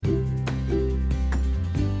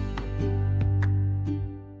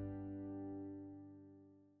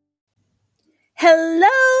Hello,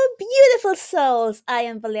 beautiful souls! I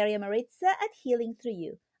am Valeria Maritza at Healing Through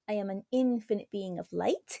You. I am an infinite being of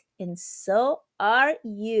light, and so are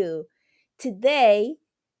you. Today,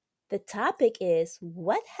 the topic is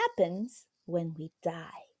what happens when we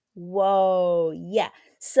die? Whoa, yeah.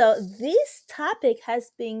 So, this topic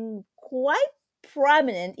has been quite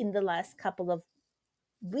prominent in the last couple of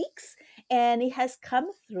weeks, and it has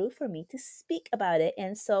come through for me to speak about it.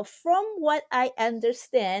 And so, from what I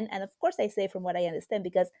understand, and of course, I say from what I understand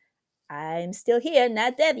because I'm still here,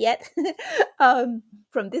 not dead yet,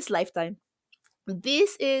 from this lifetime.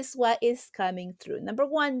 This is what is coming through. Number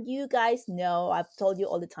one, you guys know, I've told you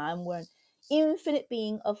all the time, we're an infinite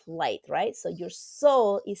being of light, right? So your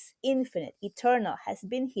soul is infinite, eternal, has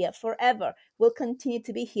been here forever, will continue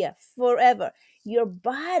to be here forever. Your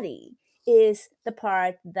body is the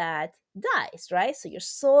part that dies, right? So your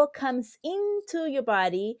soul comes into your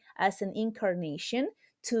body as an incarnation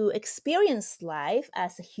to experience life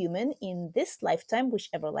as a human in this lifetime,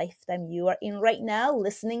 whichever lifetime you are in right now,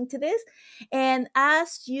 listening to this. And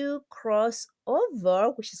as you cross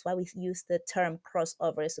over, which is why we use the term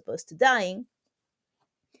crossover as opposed to dying,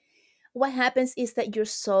 what happens is that your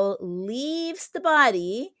soul leaves the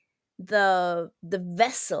body, the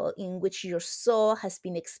vessel in which your soul has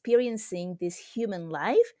been experiencing this human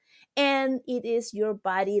life, and it is your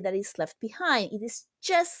body that is left behind. It is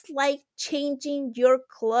just like changing your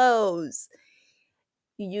clothes.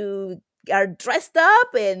 You are dressed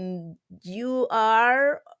up and you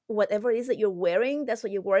are whatever it is that you're wearing, that's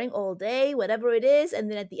what you're wearing all day, whatever it is, and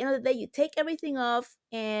then at the end of the day you take everything off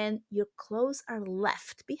and your clothes are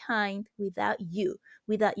left behind without you,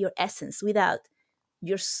 without your essence, without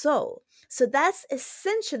your soul. So that's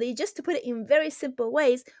essentially, just to put it in very simple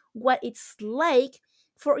ways, what it's like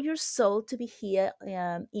for your soul to be here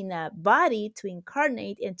in a body, to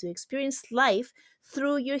incarnate and to experience life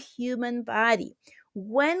through your human body.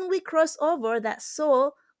 When we cross over, that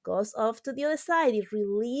soul goes off to the other side. It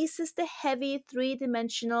releases the heavy,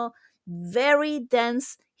 three-dimensional, very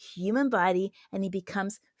dense human body, and it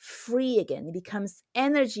becomes free again. It becomes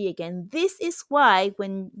energy again. This is why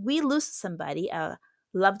when we lose somebody, a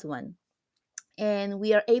loved one, and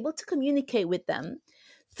we are able to communicate with them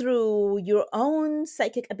through your own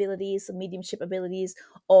psychic abilities, mediumship abilities,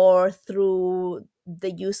 or through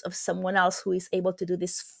the use of someone else who is able to do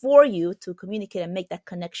this for you, to communicate and make that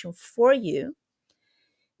connection for you.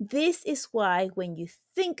 This is why when you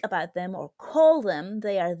think about them or call them,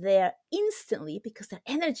 they are there instantly because they're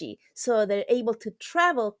energy. So they're able to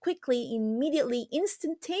travel quickly, immediately,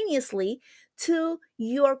 instantaneously to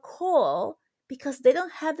your call because they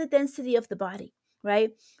don't have the density of the body,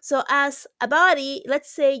 right? So as a body, let's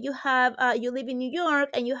say you live in New York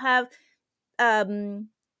and you have um,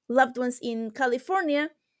 loved ones in California.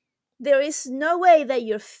 There is no way that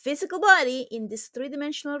your physical body in this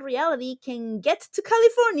three-dimensional reality can get to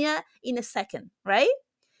California in a second, right?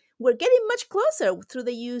 We're getting much closer through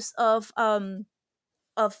the use of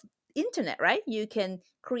internet, right? You can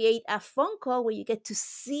create a phone call where you get to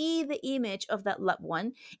see the image of that loved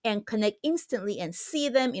one and connect instantly and see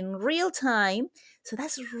them in real time. So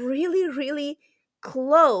that's really, really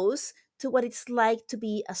close to what it's like to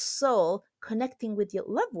be a soul connecting with your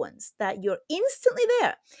loved ones, that you're instantly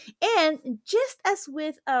there. And just as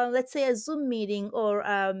with, let's say, a Zoom meeting or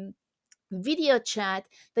video chat,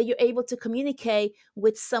 that you're able to communicate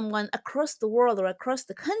with someone across the world or across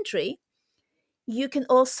the country, you can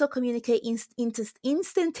also communicate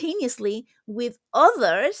instantaneously with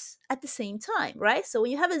others at the same time, right? So when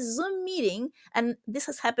you have a Zoom meeting, and this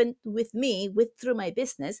has happened with me with through my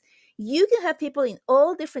business, you can have people in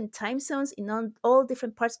all different time zones in all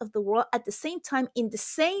different parts of the world at the same time in the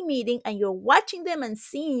same meeting, and you're watching them and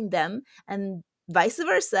seeing them, and vice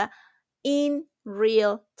versa, in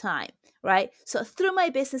real time, right? So through my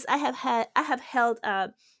business, I have held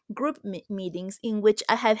group meetings in which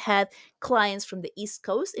I have had clients from the East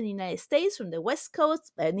Coast in the United States, from the West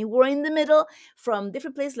Coast, anywhere in the middle, from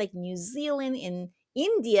different places like New Zealand, in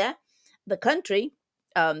India, the country.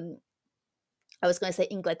 Um, I was going to say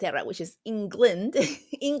Inglaterra, which is England,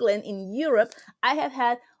 England in Europe. I have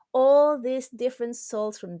had all these different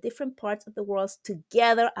souls from different parts of the world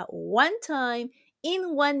together at one time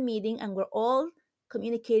in one meeting, and we're all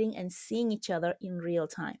communicating and seeing each other in real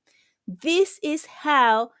time. This is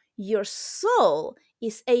how your soul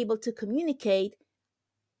is able to communicate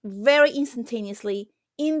very instantaneously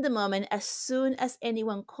in the moment as soon as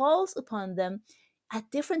anyone calls upon them at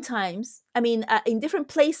different times. I mean, in different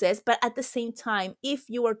places, but at the same time, if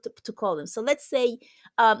you were to call them. So let's say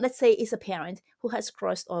it's a parent who has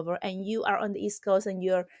crossed over and you are on the East Coast and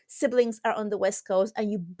your siblings are on the West Coast,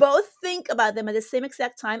 and you both think about them at the same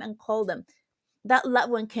exact time and call them. that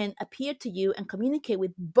loved one can appear to you and communicate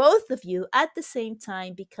with both of you at the same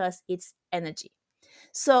time because it's energy.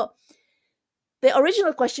 So the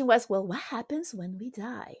original question was, well, what happens when we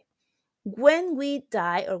die? When we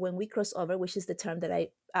die, or when we cross over, which is the term that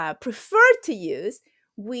I prefer to use,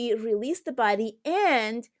 we release the body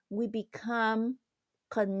and we become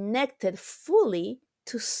connected fully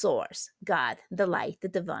to source, God, the light, the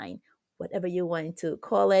divine, whatever you want to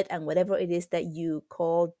call it, and whatever it is that you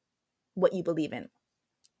call what you believe in.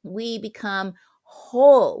 We become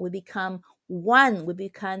whole, we become one, we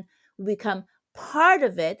become part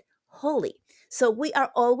of it wholly. So we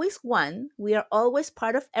are always one, we are always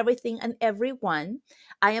part of everything and everyone.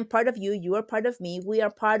 I am part of you, you are part of me, we are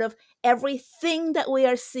part of everything that we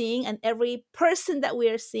are seeing and every person that we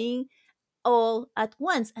are seeing all at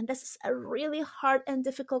once. And this is a really hard and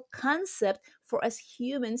difficult concept for us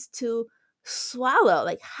humans to swallow.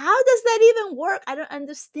 Like, how does that even work? I don't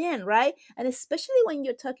understand, right? And especially when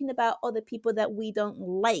you're talking about other people that we don't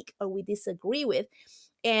like or we disagree with.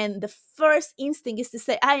 And the first instinct is to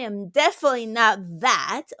say, I am definitely not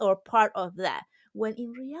that or part of that, when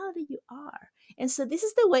in reality you are. And so this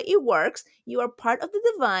is the way it works. You are part of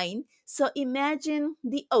the divine. So imagine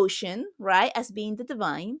the ocean, right, as being the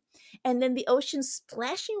divine, and then the ocean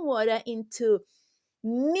splashing water into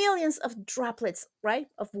millions of droplets, right,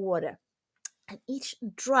 of water. And each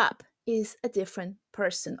drop is a different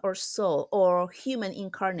person or soul or human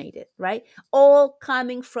incarnated, right? All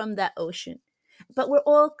coming from that ocean. But we're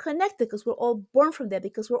all connected because we're all born from there,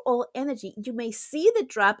 because we're all energy. You may see the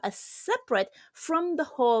drop as separate from the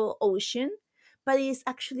whole ocean, but it is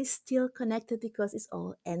actually still connected because it's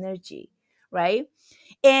all energy, right?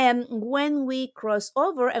 And when we cross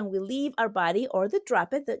over and we leave our body or the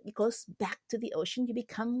droplet that goes back to the ocean, you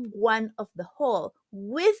become one of the whole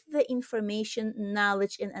with the information,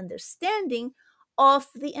 knowledge, and understanding of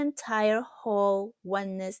the entire whole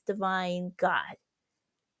oneness, divine God.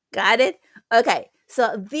 Got it? Okay.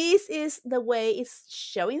 So this is the way it's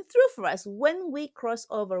showing through for us. When we cross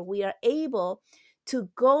over, we are able to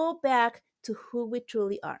go back to who we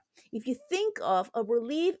truly are. If you think of or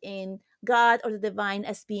believe in God or the divine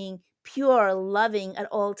as being pure, loving at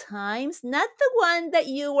all times, not the one that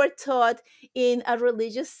you were taught in a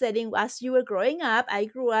religious setting as you were growing up. I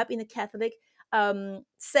grew up in a Catholic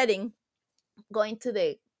setting, going to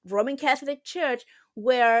the Roman Catholic Church,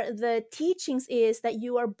 where the teachings is that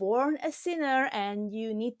you are born a sinner and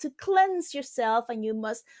you need to cleanse yourself and you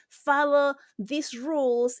must follow these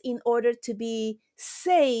rules in order to be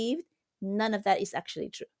saved. None of that is actually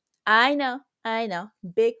true. I know,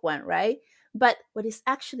 big one, right? But what is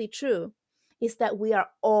actually true is that we are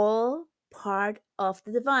all part of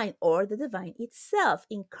the divine, or the divine itself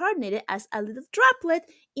incarnated as a little droplet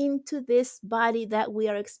into this body that we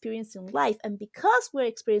are experiencing life. And because we're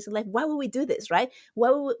experiencing life, why would we do this, right?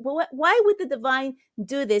 Why would the divine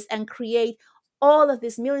do this and create all of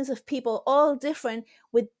these millions of people, all different,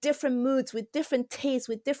 with different moods, with different tastes,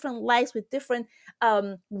 with different likes, with different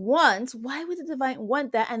wants? Why would the divine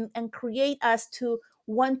want that and create us to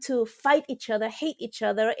want to fight each other, hate each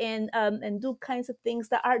other, and do kinds of things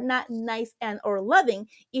that are not nice and or loving,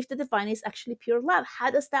 if the divine is actually pure love? How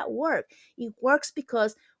does that work? It works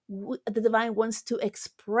because the divine wants to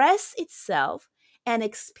express itself and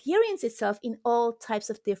experience itself in all types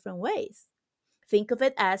of different ways. Think of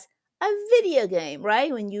it as a video game,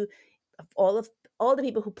 right? When you all of all the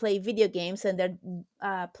people who play video games, and they're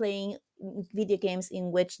playing video games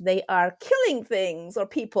in which they are killing things or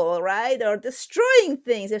people, right, or destroying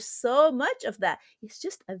things. There's so much of that. It's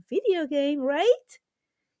just a video game, right?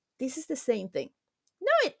 This is the same thing.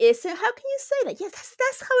 No, it isn't. How can you say that? Yes,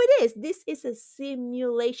 that's how it is. This is a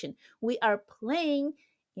simulation. We are playing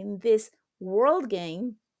in this world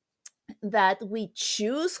game that we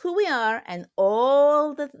choose who we are, and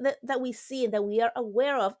all that we see and that we are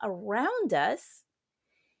aware of around us.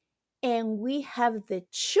 And we have the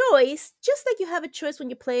choice, just like you have a choice when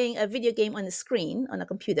you're playing a video game on a screen on a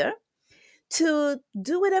computer, to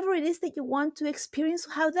do whatever it is that you want to experience,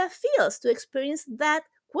 how that feels, to experience that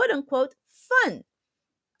quote unquote fun.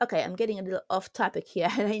 Okay, I'm getting a little off topic here.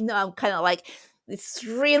 And I know I'm kind of like, it's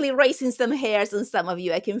really raising some hairs on some of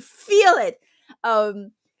you. I can feel it.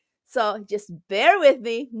 So just bear with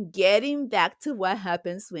me, getting back to what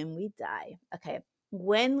happens when we die. Okay,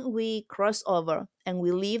 when we cross over and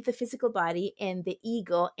we leave the physical body and the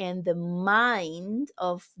ego and the mind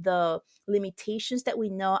of the limitations that we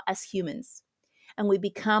know as humans, and we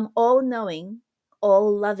become all knowing,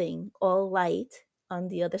 all loving, all light on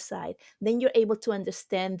the other side, then you're able to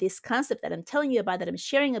understand this concept that I'm telling you about, that I'm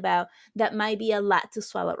sharing about, that might be a lot to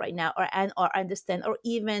swallow right now, or understand, or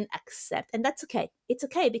even accept. And that's okay. It's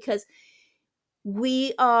okay, because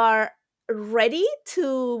we are ready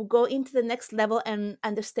to go into the next level and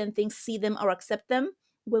understand things, see them, or accept them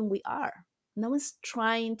when we are. No one's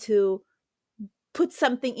trying to put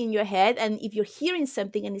something in your head. And if you're hearing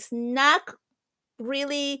something and it's not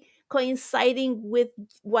really coinciding with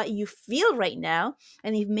what you feel right now,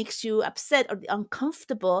 and it makes you upset or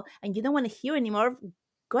uncomfortable and you don't want to hear anymore,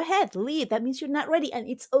 go ahead, leave. That means you're not ready, and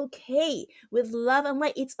it's okay. With love and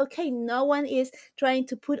light, it's okay. No one is trying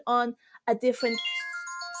to put on a different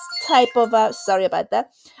type of sorry about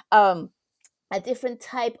that, um a different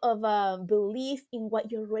type of belief in what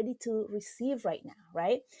you're ready to receive right now,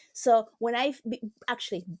 right? So when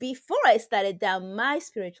actually, before I started down my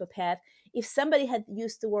spiritual path, if somebody had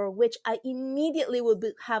used the word witch, I immediately would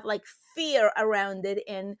have like fear around it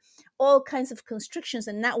and all kinds of constrictions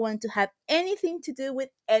and not want to have anything to do with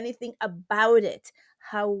anything about it.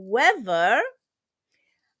 However,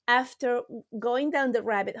 after going down the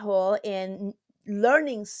rabbit hole and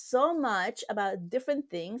learning so much about different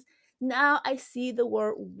things, now I see the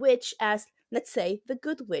word witch as, let's say, the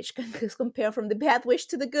good witch. Compare from the bad witch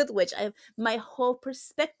to the good witch. My whole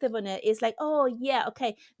perspective on it is like, oh yeah,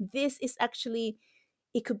 okay, this is actually,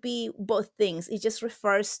 it could be both things. It just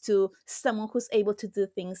refers to someone who's able to do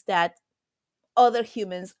things that other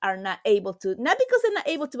humans are not able to, not because they're not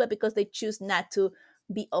able to, but because they choose not to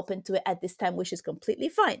be open to it at this time, which is completely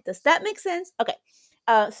fine. Does that make sense? Okay.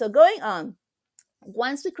 So going on,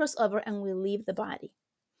 once we cross over and we leave the body,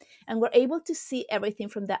 and we're able to see everything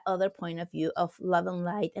from that other point of view of love and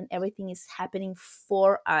light, and everything is happening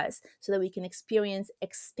for us so that we can experience,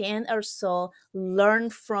 expand our soul,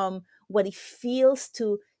 learn from what it feels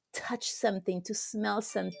to touch something, to smell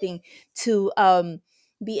something, to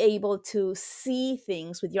be able to see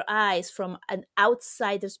things with your eyes from an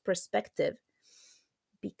outsider's perspective.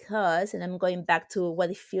 Because, and I'm going back to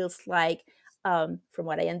what it feels like, from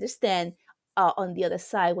what I understand, on the other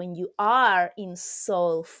side, when you are in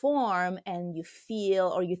soul form and you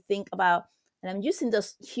feel or you think about, and I'm using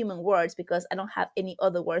those human words because I don't have any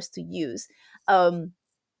other words to use.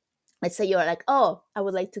 Let's say you're like, oh, I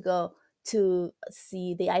would like to go to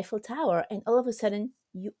see the Eiffel Tower, and all of a sudden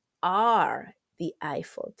you are the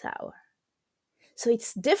Eiffel Tower. So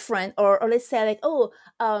it's different. Or let's say like, oh,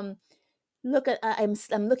 look at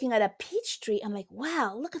I'm looking at a peach tree. I'm like,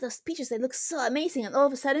 wow, look at those peaches, they look so amazing. And all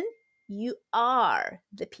of a sudden you are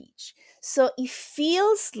the peach. So it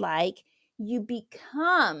feels like you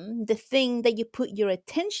become the thing that you put your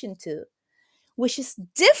attention to, which is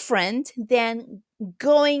different than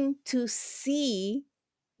going to see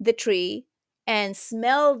the tree and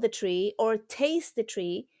smell the tree or taste the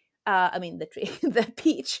tree. I mean, the tree, the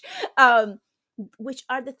peach, um, which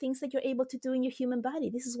are the things that you're able to do in your human body.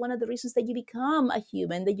 This is one of the reasons that you become a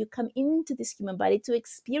human, that you come into this human body to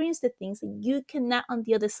experience the things that you cannot on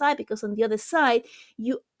the other side, because on the other side,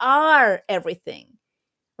 you are everything,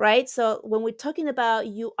 right? So when we're talking about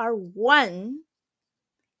you are one,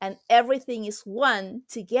 and everything is one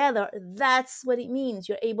together, that's what it means.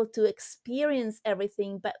 You're able to experience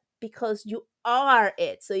everything, but because you are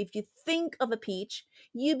it. So if you think of a peach,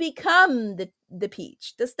 you become the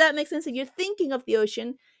peach. Does that make sense? If you're thinking of the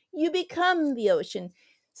ocean, you become the ocean.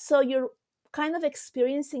 So you're kind of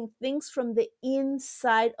experiencing things from the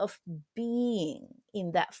inside of being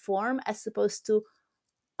in that form, as opposed to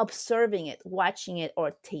observing it, watching it,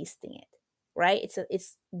 or tasting it, right?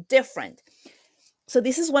 It's different. So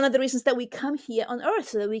this is one of the reasons that we come here on earth,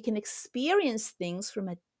 so that we can experience things from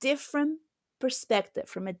a different perspective,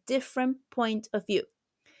 from a different point of view.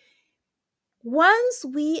 Once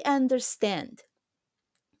we understand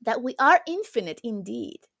that we are infinite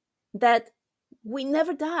indeed, that we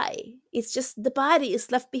never die, it's just the body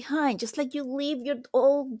is left behind, just like you leave your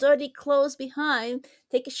old dirty clothes behind,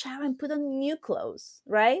 take a shower and put on new clothes,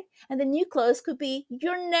 right? And the new clothes could be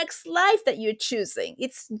your next life that you're choosing.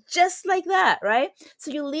 It's just like that, right?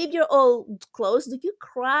 So you leave your old clothes. Do you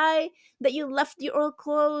cry that you left your old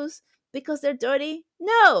clothes because they're dirty?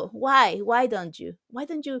 No. Why don't you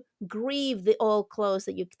grieve the old clothes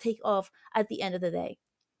that you take off at the end of the day?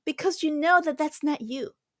 Because you know that that's not you.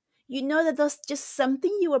 You know that that's just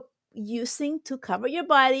something you were using to cover your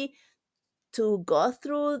body, to go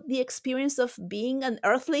through the experience of being an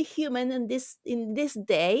earthly human in this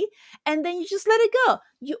day, and then you just let it go.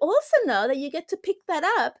 You also know that you get to pick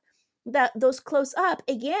those clothes up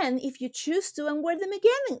again if you choose to, and wear them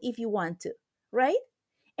again if you want to, right?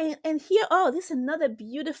 And here, oh, this is another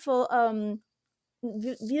beautiful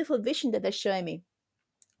beautiful vision that they're showing me.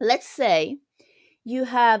 Let's say you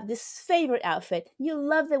have this favorite outfit, you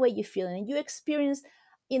love the way you feel in it, you experience,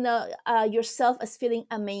 yourself as feeling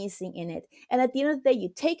amazing in it, and at the end of the day you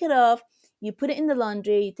take it off, You put it in the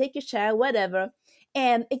laundry, you take your shower, whatever.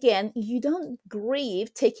 And again, you don't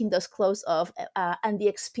grieve taking those clothes off, and the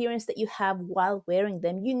experience that you have while wearing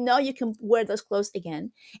them. You know you can wear those clothes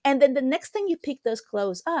again. And then the next time you pick those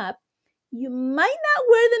clothes up, you might not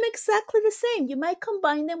wear them exactly the same. You might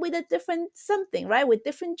combine them with a different something, right? With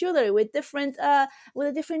different jewelry, with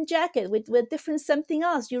a different jacket, with different something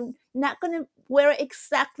else. You're not going to wear it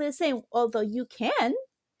exactly the same, although you can.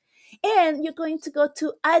 And you're going to go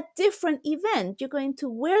to a different event. You're going to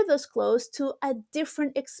wear those clothes to a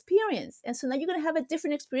different experience. And so now you're going to have a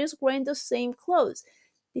different experience wearing those same clothes.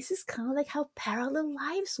 This is kind of like how parallel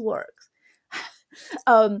lives work.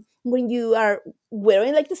 When you are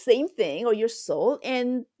wearing like the same thing, or your soul,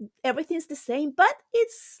 and everything's the same, but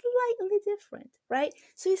it's slightly different, right?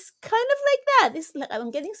 So it's kind of like that. It's like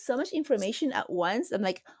I'm getting so much information at once. I'm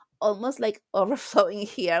like almost like overflowing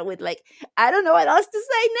here with like, I don't know what else to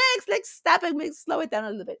say next. Like stop and slow it down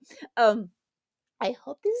a little bit. I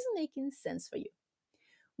hope this is making sense for you.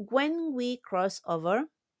 When we cross over,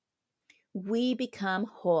 we become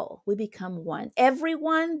whole, we become one.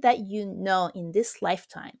 Everyone that you know in this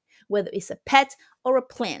lifetime, whether it's a pet or a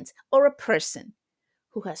plant or a person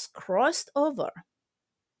who has crossed over,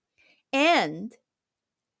 and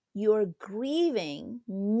you're grieving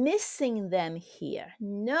missing them here,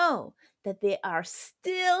 know that they are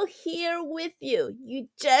still here with you. You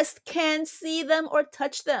just can't see them or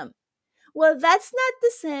touch them. Well, that's not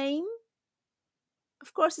the same.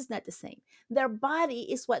 Of course, it's not the same. Their body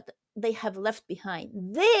is what they have left behind.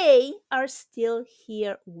 They are still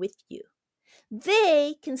here with you.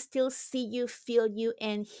 They can still see you, feel you,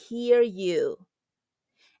 and hear you.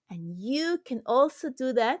 And you can also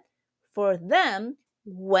do that for them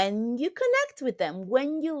when you connect with them,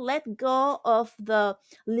 when you let go of the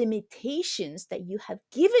limitations that you have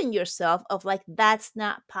given yourself of like, that's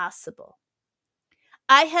not possible.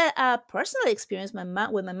 I had a personal experience when my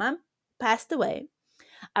mom passed away.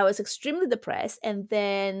 I was extremely depressed. And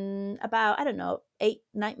then about, I don't know, 8,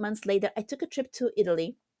 9 months later, I took a trip to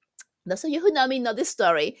Italy. Those of you who know me know this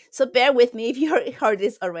story. So bear with me if you heard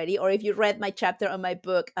this already, or if you read my chapter on my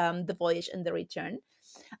book, The Voyage and the Return.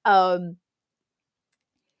 Um,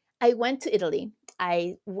 I went to Italy.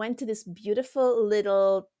 I went to this beautiful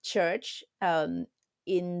little church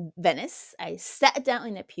in Venice. I sat down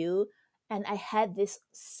in a pew, and I had this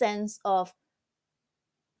sense of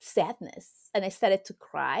sadness, and I started to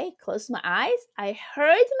cry, closed my eyes. I heard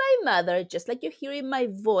my mother, just like you're hearing my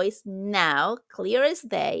voice now, clear as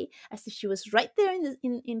day, as if she was right there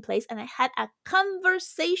in place. And I had a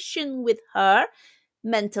conversation with her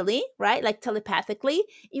mentally, right? Like telepathically.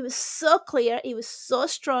 It was so clear, it was so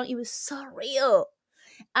strong, it was so real.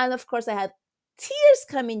 And of course, I had tears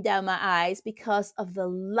coming down my eyes because of the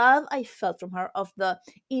love I felt from her, of the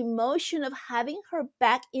emotion of having her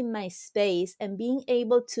back in my space and being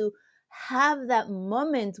able to have that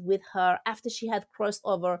moment with her after she had crossed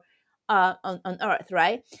over on Earth,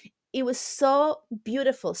 right? It was so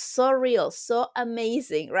beautiful, so real, so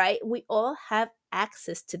amazing, right? We all have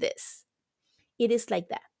access to this. It is like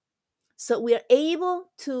that. So we are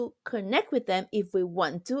able to connect with them if we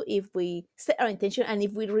want to, if we set our intention, and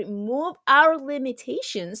if we remove our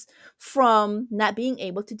limitations from not being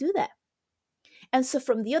able to do that. And so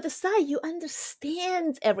from the other side, you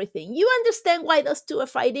understand everything. You understand why those two are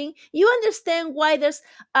fighting. You understand why there's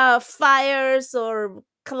fires or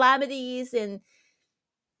calamities and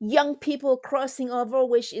young people crossing over,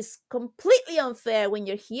 which is completely unfair when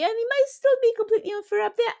you're here. And it might still be completely unfair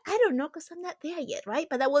up there. I don't know, because I'm not there yet, right?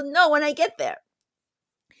 But I will know when I get there.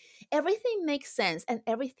 Everything makes sense, and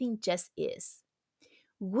everything just is.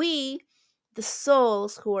 We, the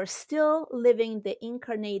souls who are still living the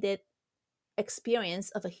incarnated experience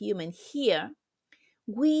of a human here,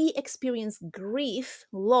 we experience grief,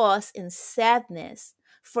 loss, and sadness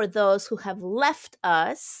for those who have left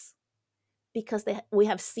us, because we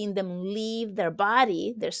have seen them leave their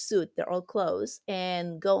body, their suit, their old clothes,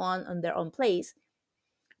 and go on their own place.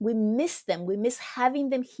 We miss them. We miss having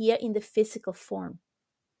them here in the physical form.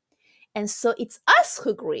 And so it's us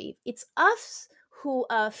who grieve. It's us who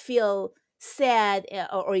feel sad,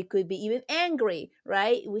 or it could be even angry,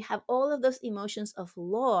 right? We have all of those emotions of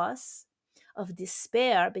loss, of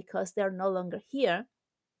despair, because they're no longer here,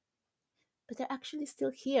 but they're actually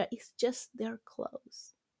still here. It's just their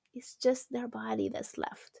clothes, it's just their body that's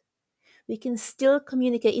left. We can still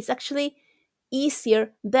communicate. It's actually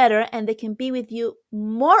easier, better, and they can be with you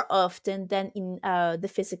more often than in the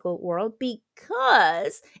physical world,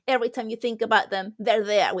 because every time you think about them, they're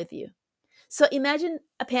there with you. So imagine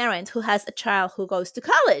a parent who has a child who goes to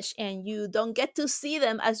college, and you don't get to see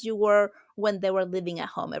them as you were when they were living at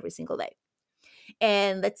home every single day.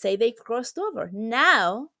 and let's say they crossed over.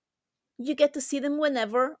 Now you get to see them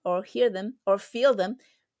whenever, or hear them, or feel them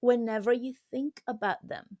whenever you think about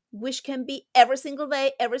them, which can be every single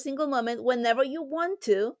day, every single moment, whenever you want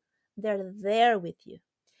to. They're there with you.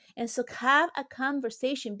 And so have a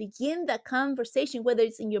conversation, begin that conversation, whether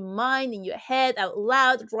it's in your mind, in your head, out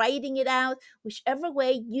loud, writing it out, whichever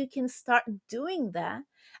way you can start doing that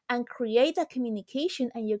and create a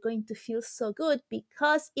communication, and you're going to feel so good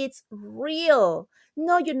because it's real.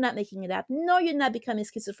 No, you're not making it up. No, you're not becoming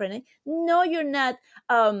schizophrenic. No, you're not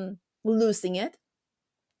losing it.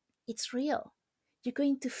 It's real. You're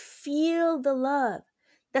going to feel the love.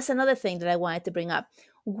 That's another thing that I wanted to bring up.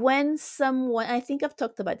 When someone, I think I've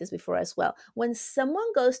talked about this before as well, when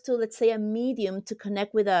someone goes to, let's say, a medium to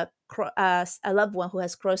connect with a loved one who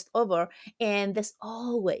has crossed over, and there's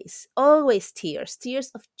always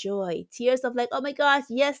tears of joy, tears of like, oh my gosh,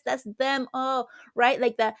 yes, that's them. Oh, right,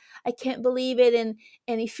 like that. I can't believe it, and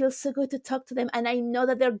it feels so good to talk to them, and I know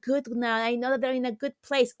that they're good now. I know that they're in a good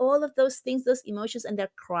place. All of those things, those emotions, and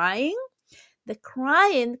they're crying. The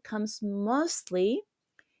crying comes mostly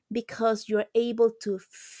because you're able to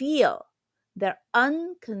feel their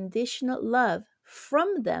unconditional love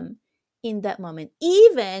from them in that moment,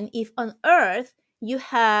 even if on earth you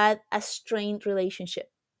had a strained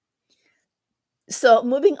relationship. So,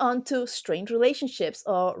 moving on to strained relationships,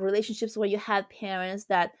 or relationships where you had parents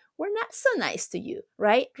that were not so nice to you,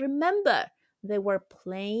 right? Remember, they were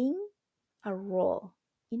playing a role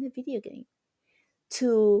in a video game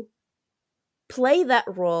to play that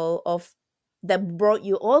role of that brought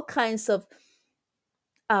you all kinds of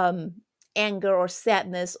um, anger or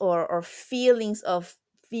sadness, or feelings of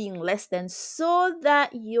being less than, so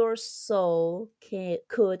that your soul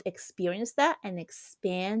could experience that and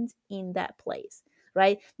expand in that place,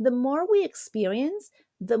 right? The more we experience,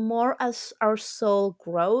 the more as our soul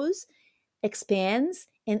grows, expands,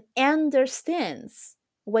 and understands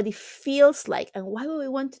what it feels like. And why would we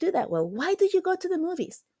want to do that? Well, why do you go to the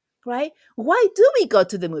movies, right? Why do we go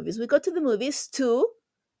to the movies? We go to the movies to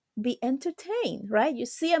be entertained, right? You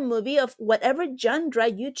see a movie of whatever genre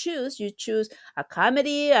you choose. You choose a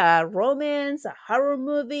comedy, a romance, a horror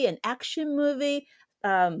movie, an action movie.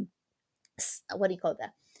 Um, what do you call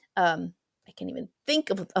that? I can't even think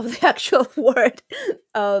of the actual word.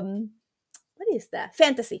 What is that?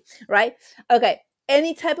 Fantasy, right? Okay.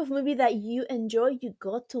 Any type of movie that you enjoy, you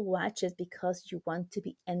go to watch it because you want to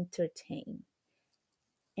be entertained.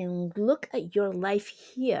 And look at your life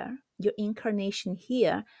here, your incarnation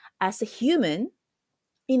here as a human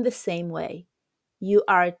in the same way. You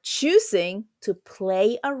are choosing to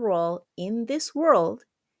play a role in this world.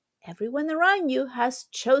 Everyone around you has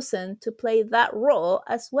chosen to play that role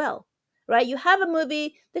as well, right? You have a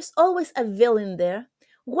movie, there's always a villain there.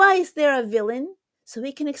 Why is there a villain? So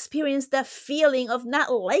we can experience that feeling of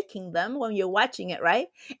not liking them when you're watching it, right?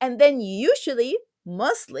 And then usually,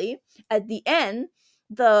 mostly, at the end,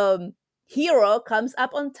 the hero comes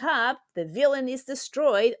up on top, the villain is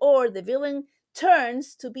destroyed, or the villain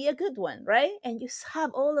turns to be a good one, right? And you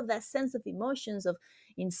have all of that sense of emotions of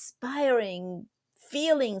inspiring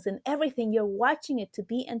feelings and everything. You're watching it to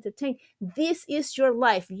be entertained. This is your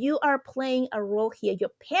life. You are playing a role here.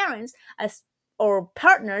 Your parents, as or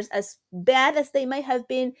partners, as bad as they might have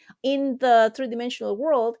been in the three-dimensional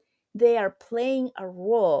world, they are playing a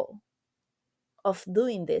role of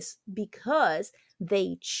doing this because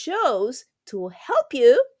they chose to help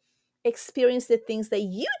you experience the things that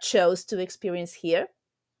you chose to experience here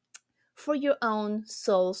for your own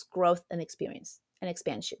soul's growth and experience and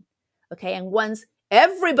expansion. Okay. And once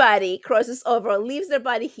everybody crosses over, leaves their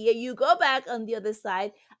body here, you go back on the other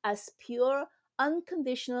side as pure,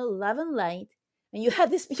 unconditional love and light. And you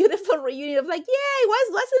have this beautiful reunion of like, yay,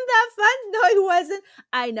 wasn't that fun? No, it wasn't.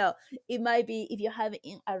 I know. It might be if you're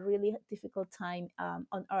having a really difficult time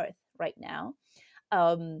on earth right now.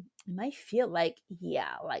 It might feel like,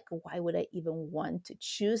 yeah, like, why would I even want to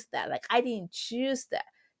choose that? Like, I didn't choose that.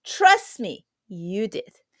 Trust me, you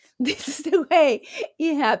did. This is the way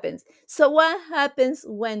it happens. So, what happens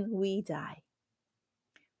when we die?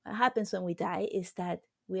 What happens when we die is that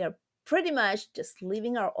we are pretty much just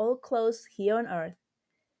leaving our old clothes here on earth,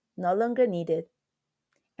 no longer needed,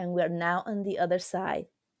 and we are now on the other side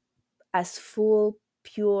as full,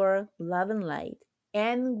 pure love and light,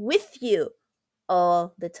 and with you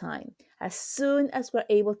all the time. As soon as we're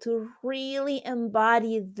able to really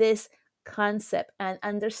embody this concept and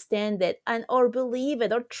understand it, and or believe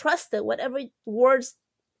it or trust it, whatever words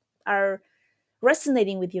are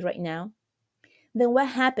resonating with you right now, then what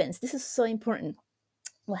happens? This is so important.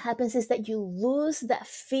 What happens is that you lose that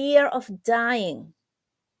fear of dying.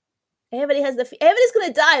 Everybody's going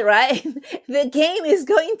to die, right? The game is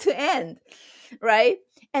going to end, right?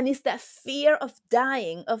 And it's that fear of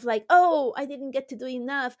dying, of like, oh, I didn't get to do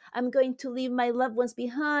enough, I'm going to leave my loved ones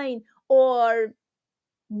behind, or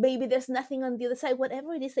maybe there's nothing on the other side.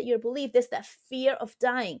 Whatever it is that you believe, there's that fear of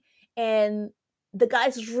dying. And the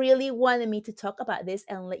guys really wanted me to talk about this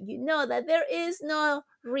and let you know that there is no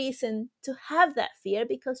reason to have that fear,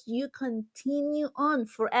 because you continue on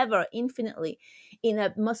forever, infinitely, in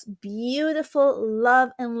a most beautiful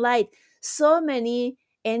love and light. So many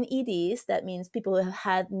NEDs, that means people who have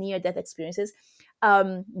had near death experiences,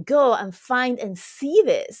 go and find and see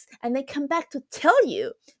this, and they come back to tell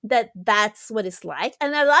you that that's what it's like.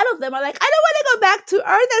 And a lot of them are like, I don't want to go back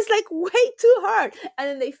to Earth, that's like way too hard. And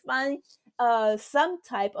then they find some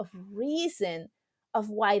type of reason of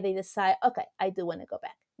why they decide, okay, I do want to go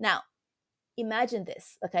back. Now, imagine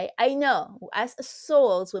this, okay? I know as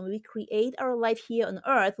souls, when we create our life here on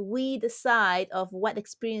Earth, we decide of what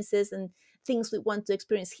experiences and things we want to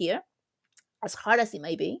experience here, as hard as it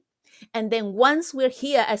may be. And then once we're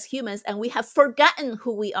here as humans and we have forgotten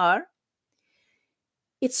who we are,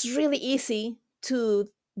 it's really easy to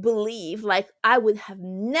believe like, I would have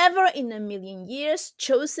never in a million years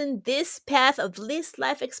chosen this path of this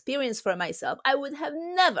life experience for myself. I would have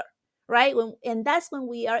never, right? And that's when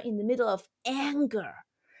we are in the middle of anger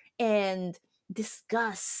and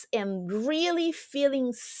disgust and really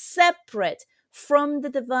feeling separate from the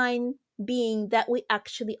divine being that we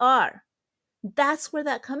actually are. That's where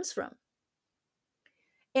that comes from.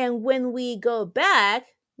 And when we go back,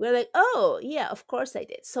 we're like, oh, yeah, of course I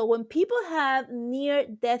did. So when people have near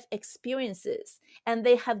death experiences and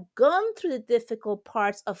they have gone through the difficult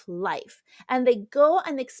parts of life and they go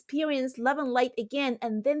and experience love and light again,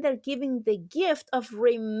 and then they're giving the gift of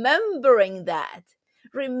remembering that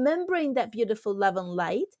beautiful love and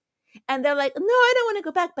light. And they're like, no, I don't want to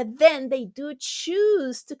go back. But then they do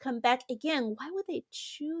choose to come back again. Why would they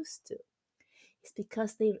choose to? It's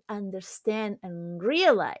because they understand and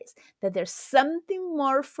realize that there's something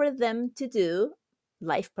more for them to do,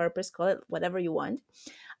 life purpose, call it whatever you want,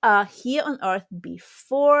 here on Earth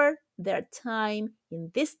before their time in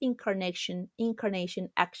this incarnation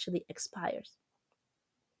actually expires.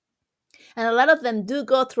 And a lot of them do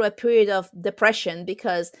go through a period of depression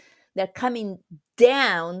because they're coming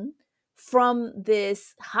down from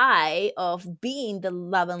this high of being the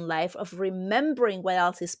love and life, of remembering what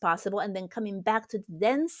else is possible, and then coming back to the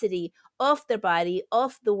density of their body,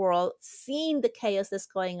 of the world, seeing the chaos that's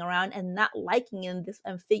going around and not liking it,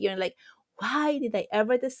 and figuring like, why did I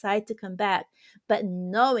ever decide to come back? But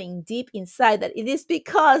knowing deep inside that it is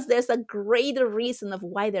because there's a greater reason of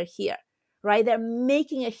why they're here, right? They're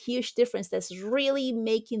making a huge difference that's really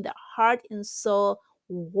making the heart and soul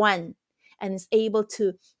one, and is able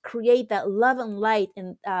to create that love and light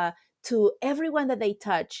and to everyone that they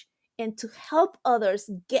touch, and to help others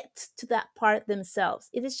get to that part themselves.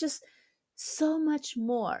 It is just so much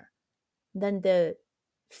more than the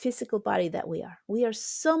physical body that we are. We are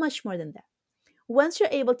so much more than that. Once you're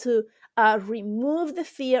able to remove the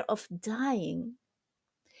fear of dying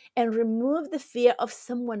and remove the fear of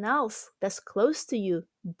someone else that's close to you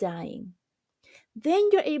dying, then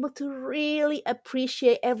you're able to really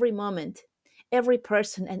appreciate every moment, every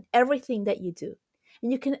person, and everything that you do. And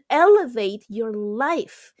you can elevate your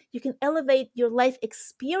life. You can elevate your life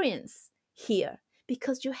experience here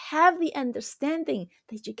because you have the understanding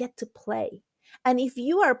that you get to play. And if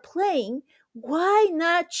you are playing, why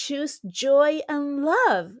not choose joy and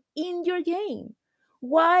love in your game?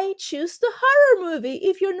 Why choose the horror movie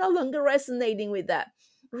if you're no longer resonating with that?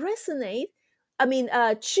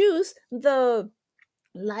 Choose the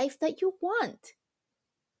life that you want.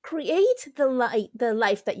 Create the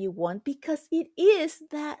life that you want, because it is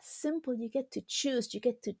that simple. You get to choose, you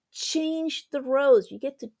get to change the roads, you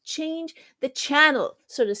get to change the channel,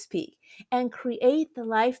 so to speak, and create the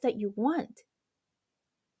life that you want.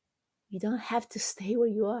 You don't have to stay where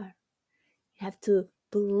you are. You have to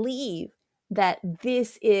believe that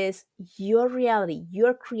this is your reality.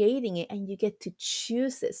 You're creating it and you get to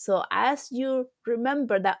choose it. So as you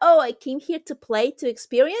remember that, oh, I came here to play, to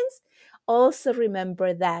experience, also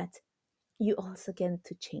remember that you also get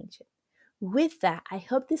to change it. With that, I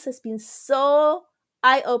hope this has been so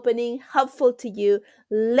eye-opening, helpful to you.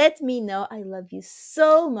 Let me know. I love you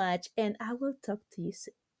so much, and I will talk to you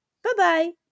soon. Bye-bye.